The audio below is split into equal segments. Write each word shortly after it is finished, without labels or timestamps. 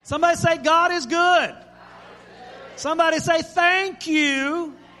Somebody say, God is good. Somebody say, thank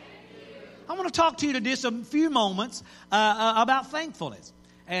you. I want to talk to you in just a few moments about thankfulness.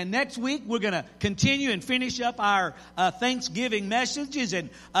 And next week, we're going to continue and finish up our Thanksgiving messages. And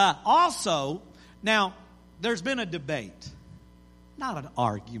also, now, there's been a debate. Not an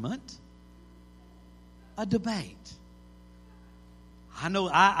argument. A debate. I know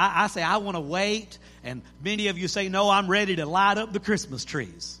I say I want to wait. And many of you say, no, I'm ready to light up the Christmas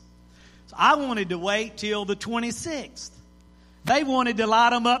trees. So I wanted to wait till the 26th. They wanted to light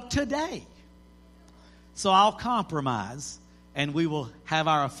them up today. So I'll compromise, and we will have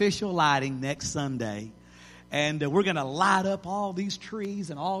our official lighting next Sunday. And we're going to light up all these trees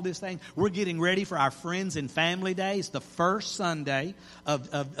and all this thing. We're getting ready for our Friends and Family Day. It's the first Sunday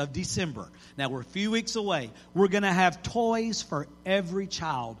of December. Now, we're a few weeks away. We're going to have toys for every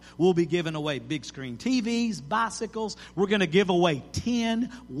child. We'll be giving away big screen TVs, bicycles. We're going to give away 10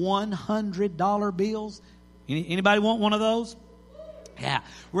 $100 bills. Anybody want one of those? Yeah,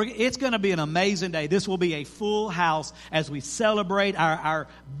 it's going to be an amazing day. This will be a full house as we celebrate our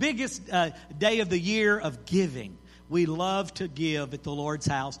biggest day of the year of giving. We love to give at the Lord's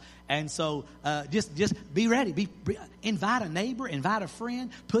house. And so just be ready. Invite a neighbor, invite a friend,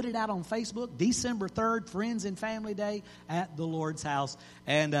 put it out on Facebook. December 3rd, Friends and Family Day at the Lord's house.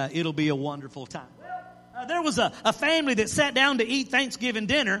 And it'll be a wonderful time. There was a family that sat down to eat Thanksgiving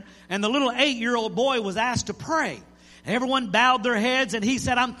dinner, and the little 8-year-old boy was asked to pray. Everyone bowed their heads, and he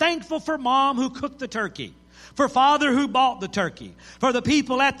said, I'm thankful for Mom who cooked the turkey, for Father who bought the turkey, for the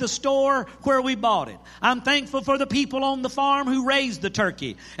people at the store where we bought it. I'm thankful for the people on the farm who raised the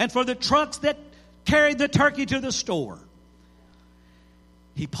turkey, and for the trucks that carried the turkey to the store.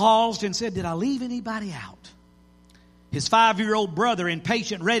 He paused and said, did I leave anybody out? His 5-year-old brother,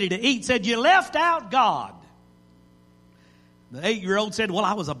 impatient, ready to eat, said, you left out God. The 8-year-old said, well,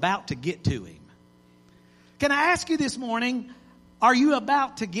 I was about to get to him. Can I ask you this morning, are you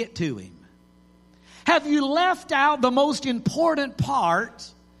about to get to him? Have you left out the most important part?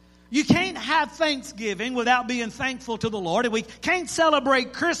 You can't have Thanksgiving without being thankful to the Lord. And we can't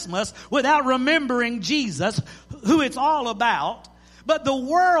celebrate Christmas without remembering Jesus, who it's all about. But the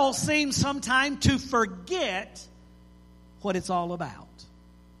world seems sometimes to forget what it's all about.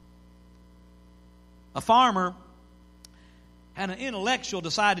 A farmer and an intellectual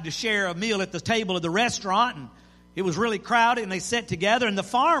decided to share a meal at the table of the restaurant, and it was really crowded, and they sat together, and the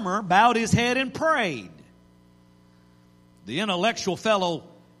farmer bowed his head and prayed. The intellectual fellow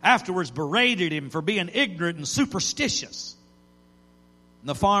afterwards berated him for being ignorant and superstitious. And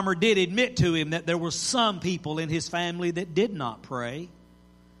the farmer did admit to him that there were some people in his family that did not pray.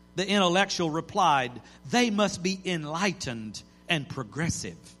 The intellectual replied, they must be enlightened and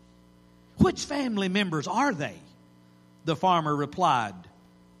progressive. Which family members are they? The farmer replied,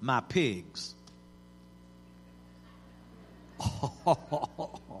 my pigs.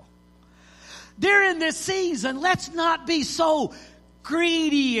 During this season, let's not be so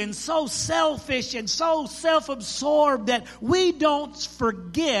greedy and so selfish and so self-absorbed that we don't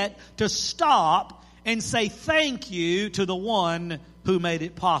forget to stop and say thank you to the one who made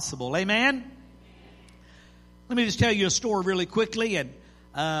it possible. Amen? Let me just tell you a story really quickly, and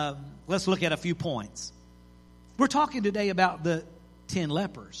let's look at a few points. We're talking today about the 10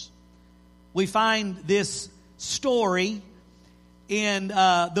 lepers. We find this story in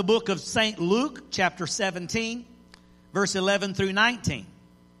the book of St. Luke, chapter 17, verse 11 through 19.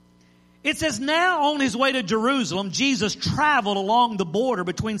 It says, now on his way to Jerusalem, Jesus traveled along the border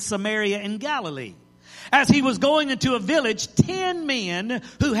between Samaria and Galilee. As he was going into a village, 10 men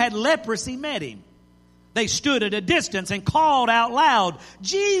who had leprosy met him. They stood at a distance and called out loud,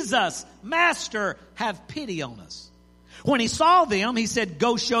 Jesus, Master, have pity on us. When he saw them, he said,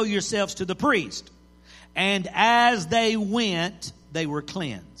 go show yourselves to the priest. And as they went, they were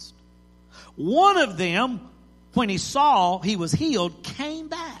cleansed. One of them, when he saw he was healed, came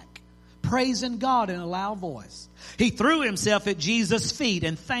back, praising God in a loud voice. He threw himself at Jesus' feet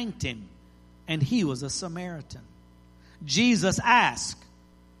and thanked him. And he was a Samaritan. Jesus asked,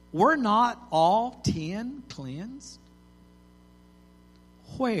 were not all 10 cleansed?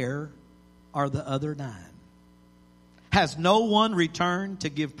 Where are the other 9? Has no one returned to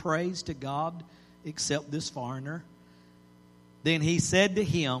give praise to God except this foreigner? Then he said to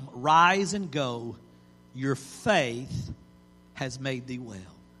him, rise and go. Your faith has made thee well.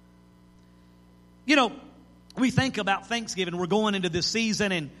 You know, we think about Thanksgiving. We're going into this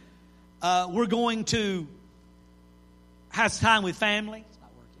season, and we're going to have time with family.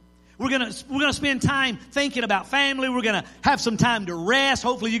 We're gonna spend time thinking about family. We're gonna have some time to rest.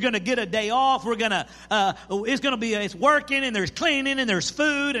 Hopefully you're gonna get a day off. It's working, and there's cleaning, and there's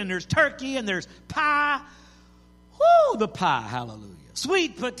food, and there's turkey, and there's pie. Woo, the pie, hallelujah.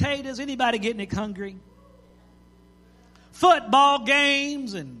 Sweet potatoes. Anybody getting hungry? Football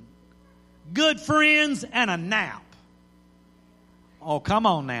games and good friends and a nap. Oh, come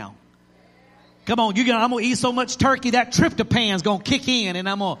on now. Come on, I'm going to eat so much turkey that tryptophan's going to kick in and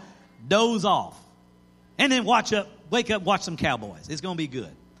I'm going to doze off. And then wake up, watch some Cowboys. It's going to be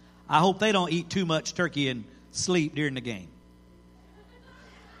good. I hope they don't eat too much turkey and sleep during the game.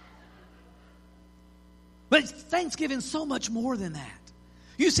 But Thanksgiving's so much more than that.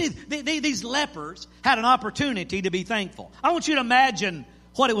 You see, these lepers had an opportunity to be thankful. I want you to imagine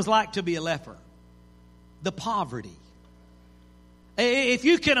what it was like to be a leper. The poverty. If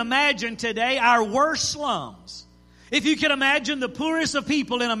you can imagine today our worst slums, if you can imagine the poorest of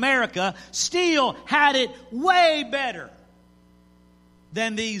people in America still had it way better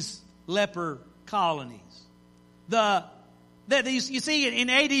than these leper colonies. You see, in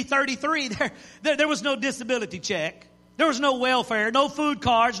AD 33, there was no disability check. There was no welfare, no food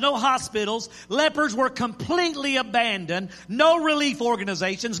cards, no hospitals. Lepers were completely abandoned. No relief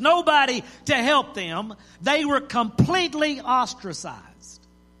organizations, nobody to help them. They were completely ostracized.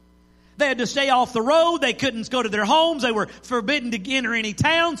 They had to stay off the road. They couldn't go to their homes. They were forbidden to enter any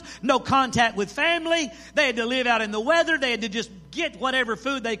towns. No contact with family. They had to live out in the weather. They had to just get whatever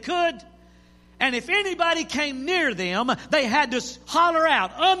food they could. And if anybody came near them, they had to holler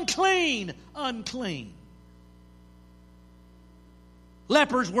out, "Unclean, unclean."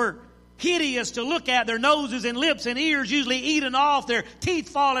 Lepers were hideous to look at. Their noses and lips and ears usually eaten off. Their teeth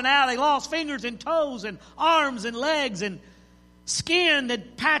falling out. They lost fingers and toes and arms and legs and skin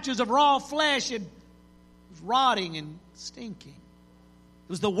and patches of raw flesh. And it was rotting and stinking. It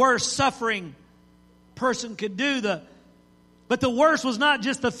was the worst suffering person could do. But the worst was not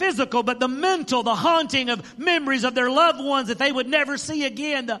just the physical, but the mental, the haunting of memories of their loved ones that they would never see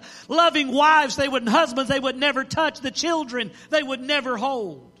again. The loving wives husbands they would never touch. The children they would never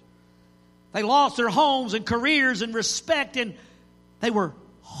hold. They lost their homes and careers and respect, and they were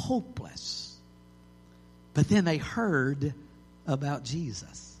hopeless. But then they heard about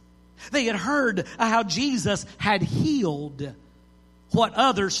Jesus. They had heard how Jesus had healed what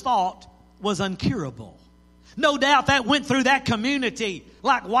others thought was incurable. No doubt that went through that community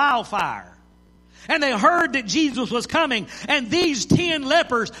like wildfire. And they heard that Jesus was coming. And these 10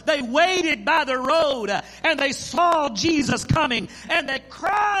 lepers, they waited by the road and they saw Jesus coming. And they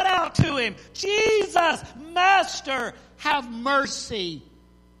cried out to him, "Jesus, Master, have mercy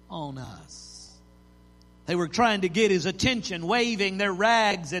on us." They were trying to get his attention, waving their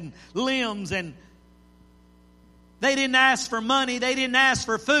rags and limbs. And they didn't ask for money. They didn't ask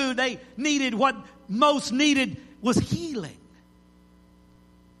for food. They needed what most needed was healing.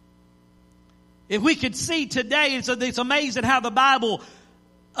 If we could see today, it's amazing how the Bible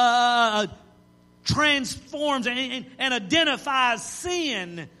transforms and identifies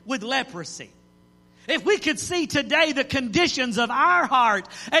sin with leprosy. If we could see today the conditions of our heart,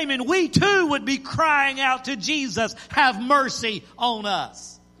 amen, we too would be crying out to Jesus, "Have mercy on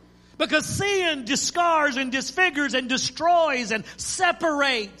us." Because sin discards and disfigures and destroys and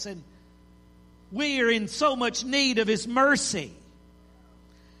separates, and we are in so much need of his mercy.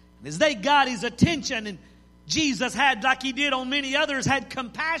 And as they got his attention, and Jesus had, like he did on many others, had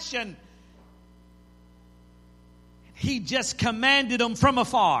compassion. He just commanded them from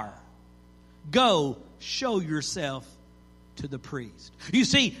afar, "Go, show yourself to the priest." You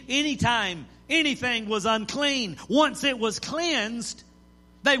see, anytime anything was unclean, once it was cleansed,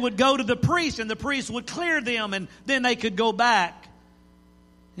 they would go to the priest, and the priest would clear them, and then they could go back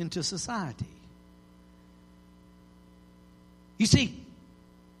into society. You see,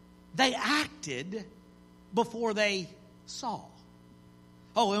 they acted before they saw.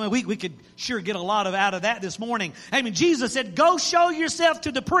 Oh, I mean, we could sure get a lot out of that this morning. I mean, Jesus said, "Go show yourself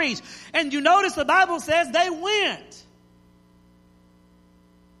to the priest." And you notice the Bible says they went.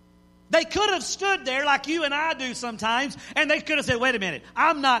 They could have stood there like you and I do sometimes, and they could have said, "Wait a minute,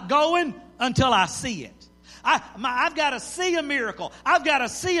 I'm not going until I see it. I've got to see a miracle. I've got to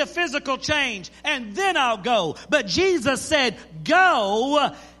see a physical change, and then I'll go." But Jesus said,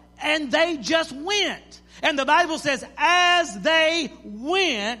 "Go," and they just went. And the Bible says, as they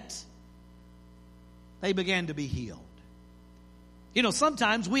went, they began to be healed. You know,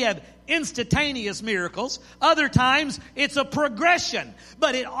 sometimes we have instantaneous miracles. Other times it's a progression.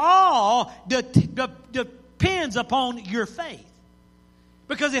 But it all depends upon your faith.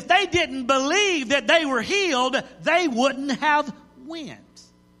 Because if they didn't believe that they were healed, they wouldn't have went.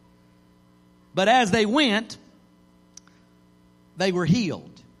 But as they went, they were healed.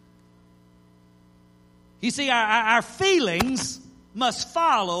 You see, our feelings must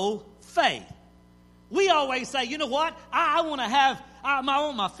follow faith. We always say, you know what? I want to have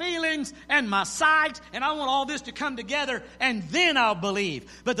my feelings and my sight, and I want all this to come together, and then I'll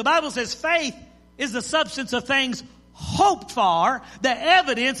believe. But the Bible says faith is the substance of things hoped for, the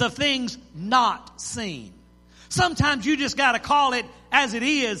evidence of things not seen. Sometimes you just got to call it as it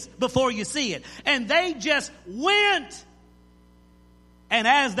is before you see it. And they just went. And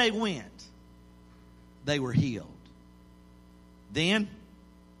as they went, they were healed. Then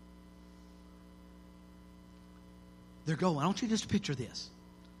they're going. I want you to just picture this.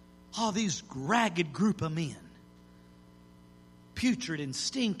 All these ragged group of men. Putrid and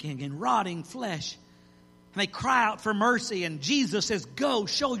stinking and rotting flesh. And they cry out for mercy, and Jesus says, go,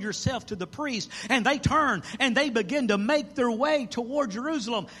 show yourself to the priest. And they turn, and they begin to make their way toward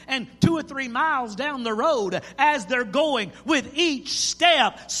Jerusalem. And 2 or 3 miles down the road, as they're going, with each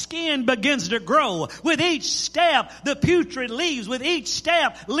step, skin begins to grow. With each step, the putrid leaves. With each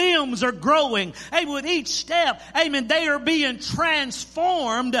step, limbs are growing. And with each step, amen, they are being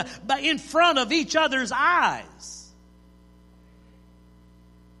transformed in front of each other's eyes.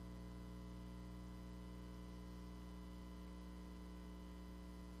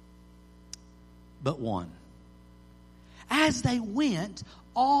 But one. As they went,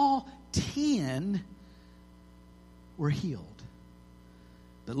 all 10 were healed.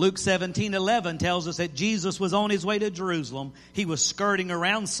 But Luke 17:11 tells us that Jesus was on his way to Jerusalem. He was skirting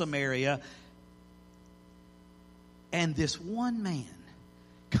around Samaria. And this one man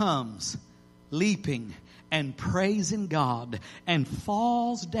comes leaping and praising God and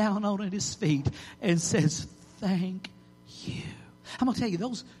falls down on his feet and says, thank you. I'm going to tell you,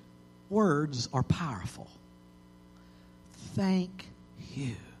 those words are powerful. Thank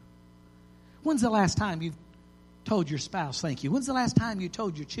you. When's the last time you've told your spouse thank you? When's the last time you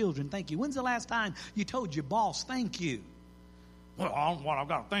told your children thank you? When's the last time you told your boss thank you? Well, what I've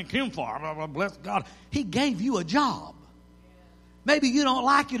got to thank him for. Bless God. He gave you a job. Maybe you don't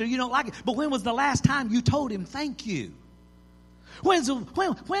like it or you don't like it. But when was the last time you told him thank you? When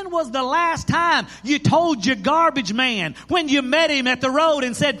was the last time you told your garbage man when you met him at the road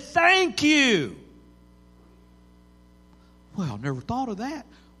and said, thank you? Well, never thought of that.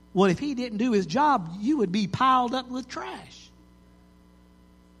 Well, if he didn't do his job, you would be piled up with trash.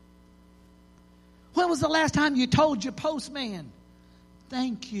 When was the last time you told your postman,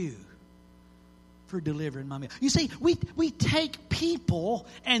 thank you for delivering my mail? You see, we take people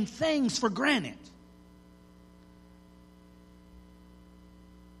and things for granted.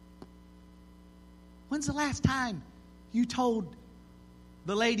 When's the last time you told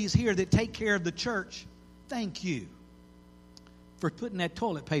the ladies here that take care of the church, thank you for putting that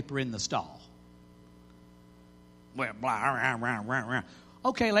toilet paper in the stall? Well, blah.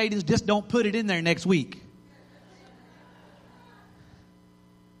 Okay, ladies, just don't put it in there next week.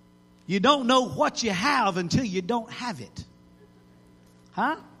 You don't know what you have until you don't have it.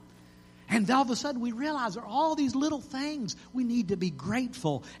 Huh? And all of a sudden we realize there are all these little things we need to be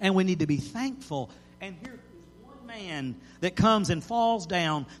grateful and we need to be thankful. And here is one man that comes and falls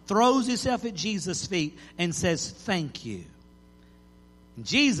down, throws himself at Jesus' feet and says, thank you. And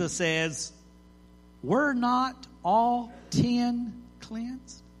Jesus says, were not all 10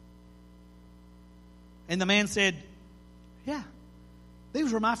 cleansed? And the man said, yeah.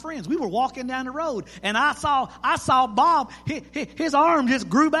 These were my friends. We were walking down the road, and I saw Bob. His arm just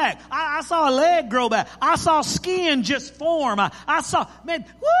grew back. I saw a leg grow back. I saw skin just form. I saw, man,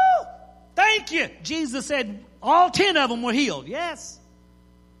 woo! Thank you. Jesus said, all 10 of them were healed. Yes.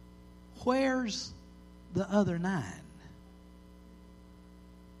 Where's the other 9?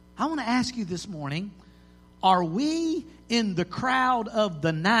 I want to ask you this morning, are we in the crowd of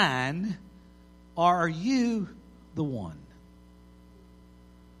the 9, or are you the one?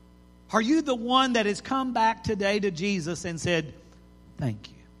 Are you the one that has come back today to Jesus and said, thank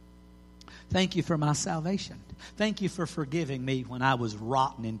you. Thank you for my salvation. Thank you for forgiving me when I was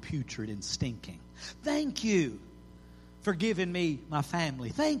rotten and putrid and stinking. Thank you for giving me my family.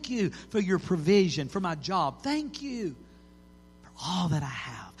 Thank you for your provision, for my job. Thank you for all that I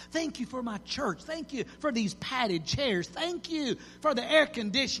have. Thank you for my church. Thank you for these padded chairs. Thank you for the air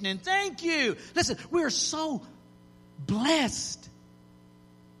conditioning. Thank you. Listen, we're so blessed.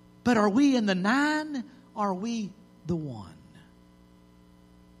 But are we in the 9? Or are we the 1?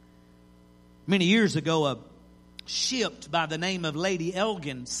 Many years ago, a ship by the name of Lady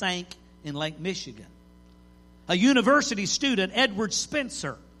Elgin sank in Lake Michigan. A university student, Edward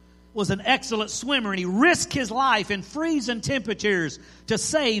Spencer, was an excellent swimmer, and he risked his life in freezing temperatures to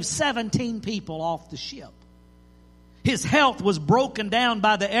save 17 people off the ship. His health was broken down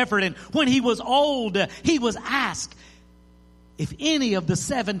by the effort, and when he was old, he was asked if any of the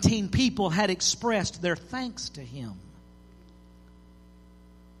 17 people had expressed their thanks to him.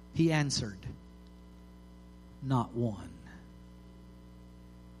 He answered, not one.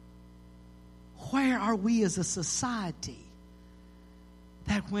 Where are we as a society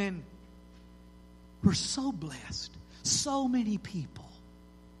that when we're so blessed, so many people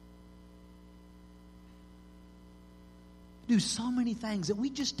do so many things that we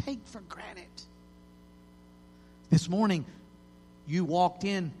just take for granted? This morning, you walked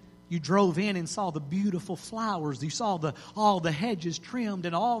in, you drove in and saw the beautiful flowers. You saw all the hedges trimmed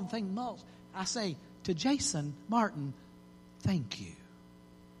and all the things mulched. I say to Jason Martin, thank you.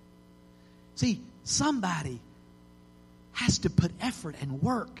 See, somebody has to put effort and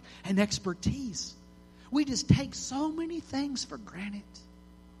work and expertise. We just take so many things for granted.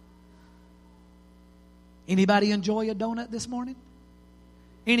 Anybody enjoy a donut this morning?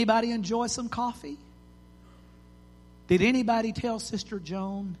 Anybody enjoy some coffee? Did anybody tell Sister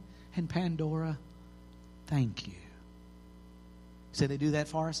Joan and Pandora, thank you? So they do that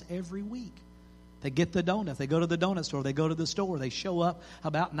for us every week. They get the donut. They go to the donut store. They go to the store. They show up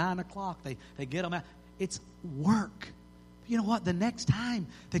about 9 o'clock. They get them out. It's work. You know what? The next time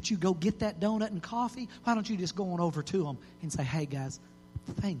that you go get that donut and coffee, why don't you just go on over to them and say, hey, guys,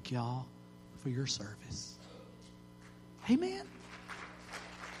 thank y'all for your service. Amen.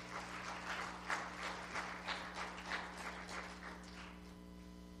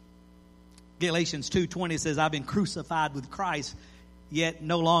 Galatians 2:20 says, I've been crucified with Christ, yet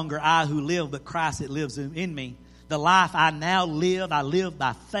no longer I who live, but Christ that lives in me. The life I now live, I live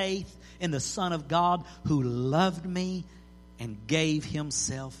by faith in the Son of God who loved me and gave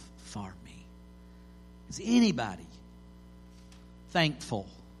himself for me. Is anybody thankful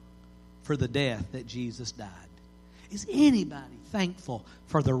for the death that Jesus died? Is anybody thankful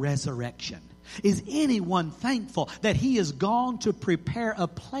for the resurrection? Is anyone thankful that he has gone to prepare a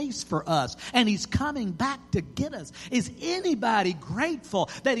place for us and he's coming back to get us? Is anybody grateful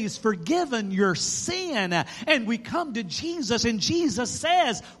that he's forgiven your sin? And we come to Jesus and Jesus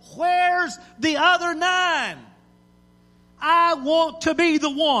says, where's the other 9? I want to be the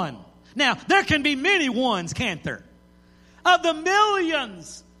one. Now, there can be many ones, can't there? Of the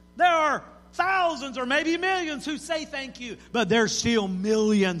millions, there are thousands or maybe millions who say thank you, but there's still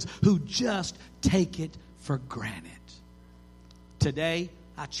millions who just take it for granted. Today,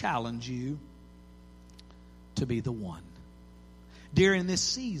 I challenge you to be the one. During this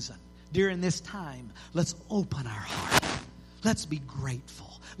season, during this time, let's open our heart. Let's be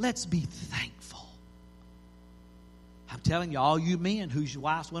grateful. Let's be thankful. I'm telling you, all you men whose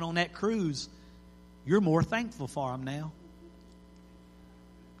wives went on that cruise, you're more thankful for them now.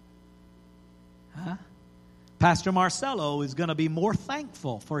 Huh? Pastor Marcelo is going to be more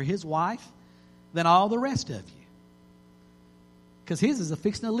thankful for his wife than all the rest of you. Because his is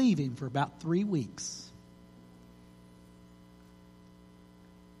fixing to leave him for about 3 weeks.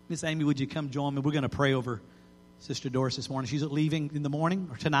 Miss Amy, would you come join me? We're going to pray over Sister Doris this morning. She's leaving in the morning,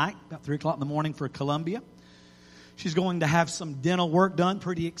 or tonight, about 3 o'clock in the morning for Columbia. She's going to have some dental work done,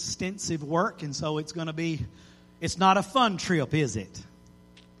 pretty extensive work. And so it's not a fun trip, is it?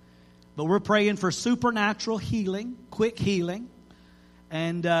 But we're praying for supernatural healing, quick healing.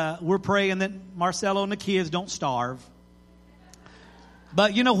 And we're praying that Marcelo and the kids don't starve.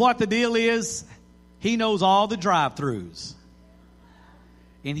 But you know what the deal is? He knows all the drive-thrus.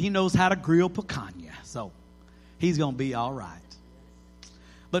 And he knows how to grill picanha. So he's going to be all right.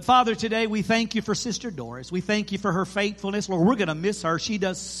 But Father, today we thank you for Sister Doris. We thank you for her faithfulness. Lord, we're going to miss her. She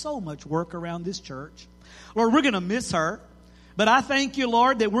does so much work around this church. Lord, we're going to miss her. But I thank you,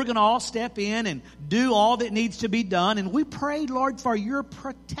 Lord, that we're going to all step in and do all that needs to be done. And we pray, Lord, for your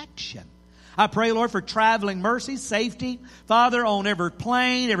protection. I pray, Lord, for traveling mercy, safety. Father, on every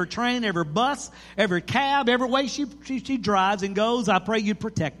plane, every train, every bus, every cab, every way she drives and goes, I pray you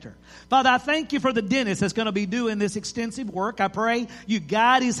protect her. Father, I thank you for the dentist that's going to be doing this extensive work. I pray you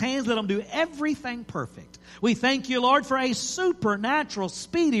guide his hands, let him do everything perfect. We thank you, Lord, for a supernatural,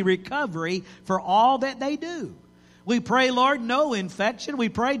 speedy recovery for all that they do. We pray, Lord, no infection. We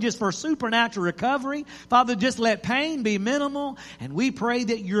pray just for supernatural recovery. Father, just let pain be minimal. And we pray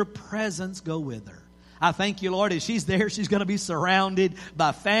that your presence go with her. I thank you, Lord, as she's there, she's going to be surrounded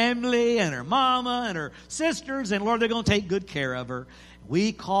by family and her mama and her sisters. And, Lord, they're going to take good care of her.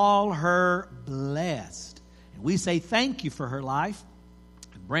 We call her blessed. And we say thank you for her life.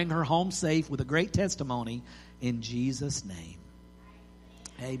 And bring her home safe with a great testimony in Jesus' name.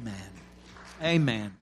 Amen. Amen.